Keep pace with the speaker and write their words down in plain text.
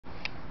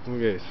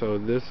Okay, so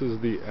this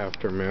is the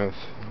aftermath.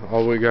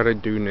 All we gotta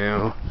do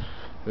now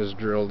is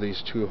drill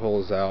these 2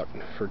 holes out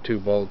for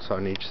 2 bolts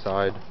on each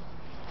side.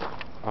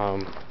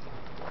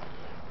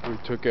 We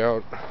took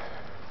out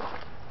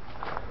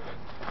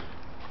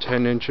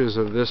 10 inches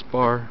of this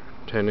bar,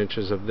 10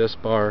 inches of this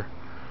bar,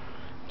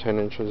 10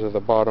 inches of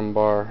the bottom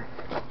bar,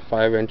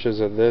 5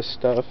 inches of this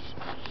stuff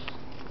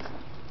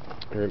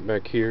right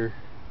back here,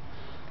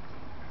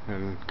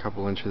 and a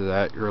couple inches of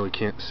that. You really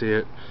can't see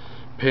it.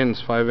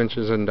 Pins 5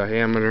 inches in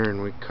diameter,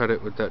 and we cut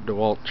it with that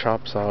DeWalt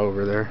chop saw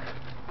over there.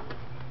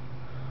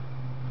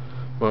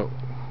 But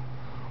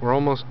we're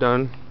almost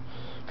done.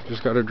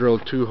 Just got to drill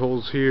 2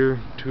 holes here,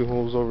 2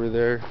 holes over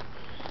there,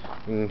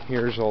 and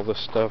here's all the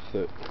stuff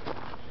that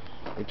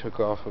we took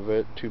off of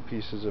it. 2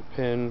 pieces of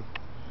pin,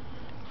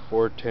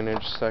 4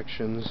 10-inch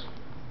sections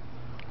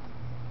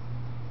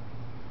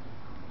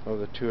of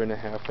the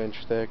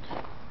 2.5-inch thick,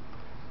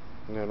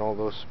 and then all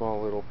those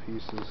small little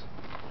pieces.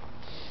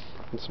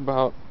 It's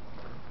about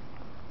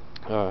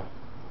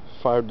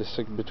 5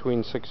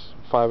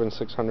 and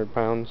 600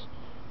 pounds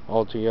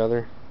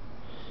altogether,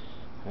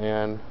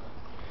 and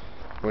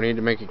we need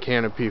to make a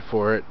canopy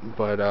for it,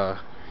 but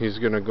he's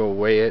gonna go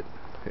weigh it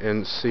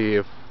and see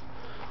if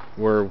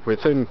we're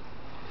within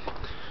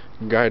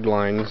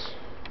guidelines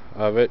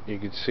of it. You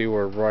can see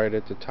we're right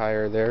at the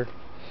tire there,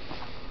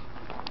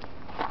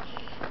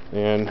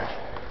 and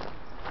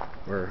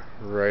we're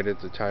right at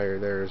the tire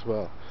there as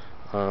well.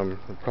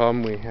 The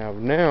problem we have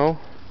now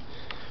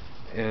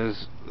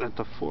is that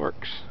the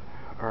forks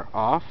are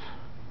off,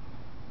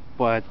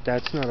 but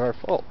that's not our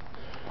fault,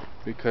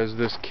 because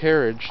this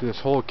carriage,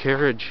 this whole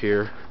carriage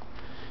here,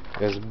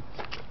 is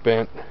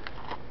bent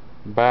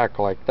back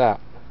like that.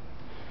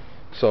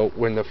 So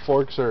when the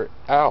forks are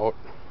out,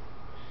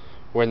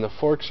 when the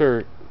forks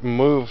are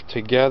moved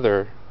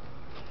together,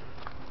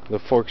 the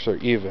forks are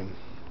even.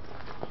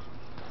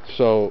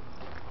 So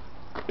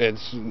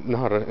it's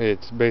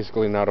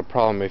basically not a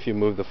problem if you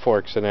move the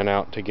forks in and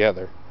out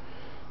together.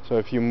 So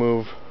if you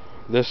move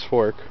this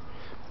fork,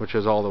 which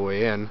is all the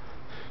way in,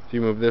 if you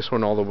move this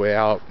one all the way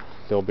out,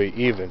 they'll be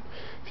even.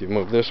 If you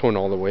move this one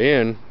all the way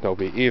in, they'll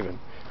be even.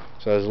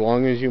 So as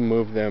long as you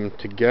move them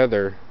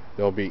together,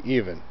 they'll be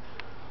even.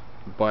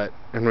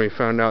 And we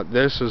found out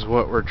this is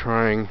what we're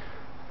trying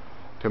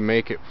to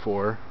make it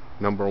for.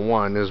 Number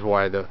one is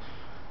why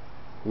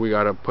we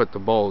gotta put the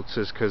bolts,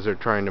 is because they're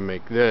trying to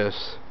make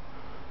this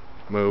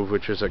move,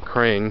 which is a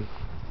crane.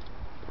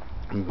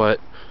 But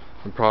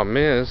the problem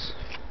is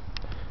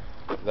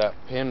that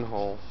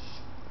pinhole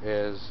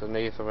is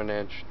 1/8 of an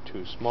inch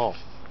too small.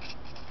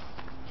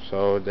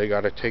 So they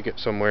got to take it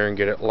somewhere and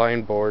get it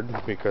line bored,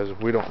 because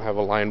we don't have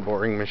a line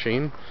boring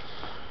machine,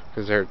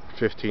 because they're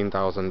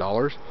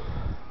 $15,000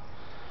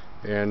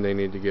 and they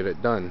need to get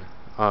it done.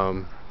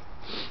 I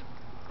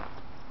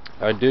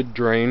did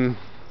drain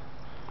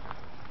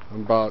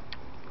about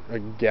a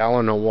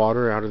gallon of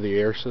water out of the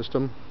air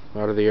system,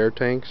 out of the air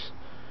tanks.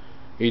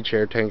 Each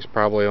air tank's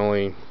probably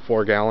only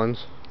 4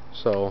 gallons.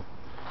 So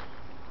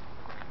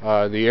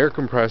the air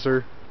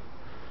compressor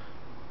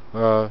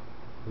belt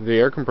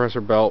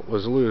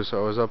was loose. I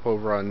was up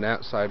over on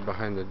that side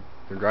behind the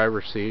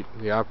driver's seat,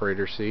 the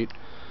operator's seat,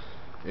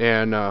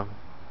 and the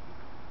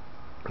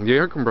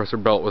air compressor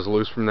belt was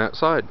loose from that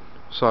side.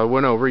 So I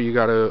went over. You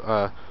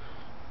gotta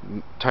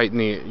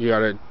you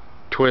gotta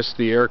twist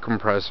the air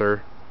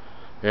compressor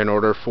in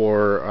order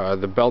for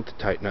the belt to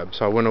tighten up.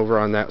 So I went over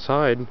on that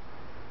side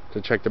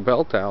to check the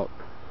belt out,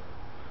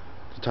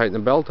 to tighten the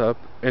belt up,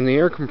 and the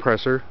air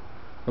compressor,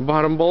 the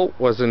bottom bolt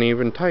wasn't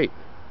even tight.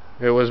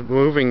 It was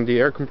moving, the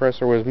air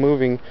compressor was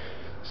moving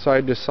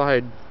side to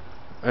side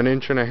 1.5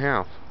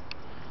 inches.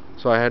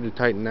 So I had to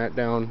tighten that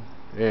down,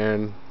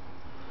 and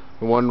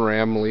the one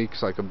ram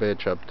leaks like a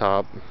bitch up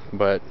top,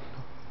 but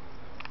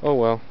oh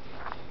well.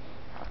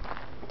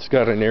 It's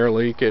got an air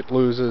leak. It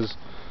loses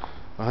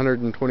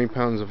 120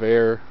 pounds of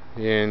air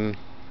in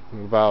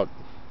about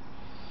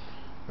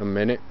a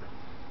minute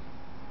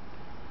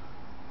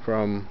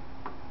from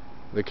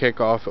the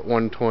kickoff at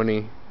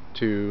 120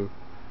 to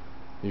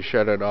you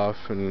shut it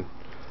off. And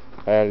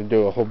I had to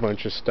do a whole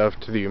bunch of stuff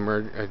to the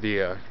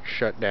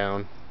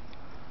shutdown,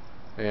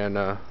 and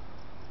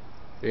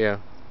yeah.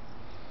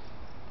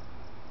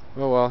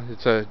 Oh well,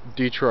 it's a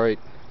Detroit.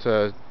 It's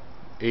a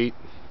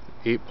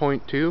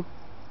 8.2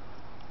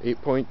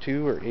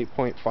 or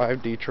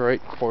 8.5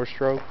 Detroit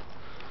 4-stroke.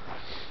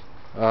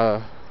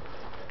 Yeah.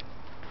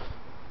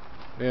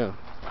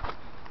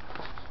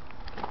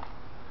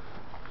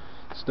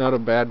 It's not a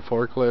bad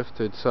forklift.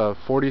 It's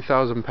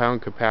 40,000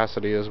 pound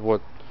capacity is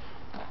what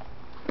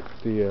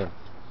the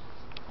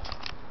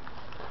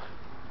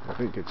I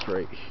think it's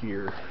right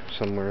here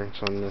somewhere.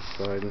 It's on this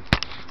side. It's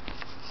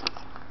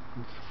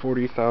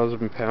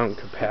 40,000 pound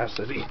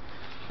capacity.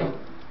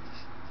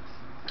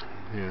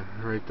 Yeah,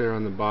 right there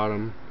on the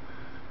bottom.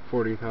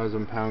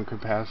 40,000 pound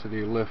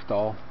capacity lift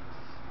all.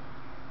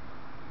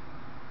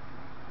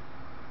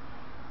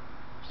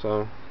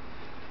 So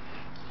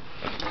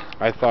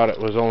I thought it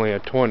was only a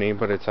 20,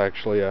 but it's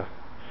actually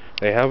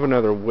they have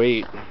another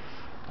weight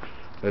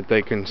that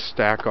they can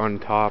stack on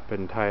top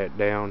and tie it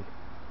down.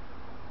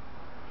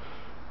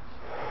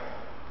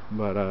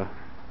 But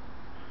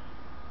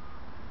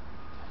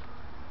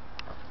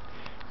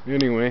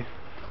anyway,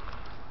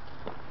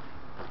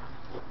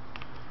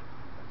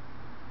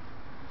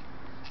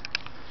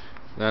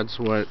 that's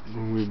what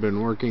we've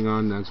been working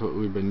on, that's what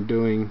we've been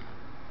doing.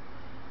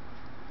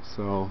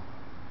 So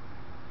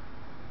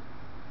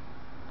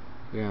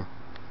yeah,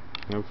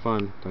 have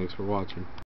fun. Thanks for watching.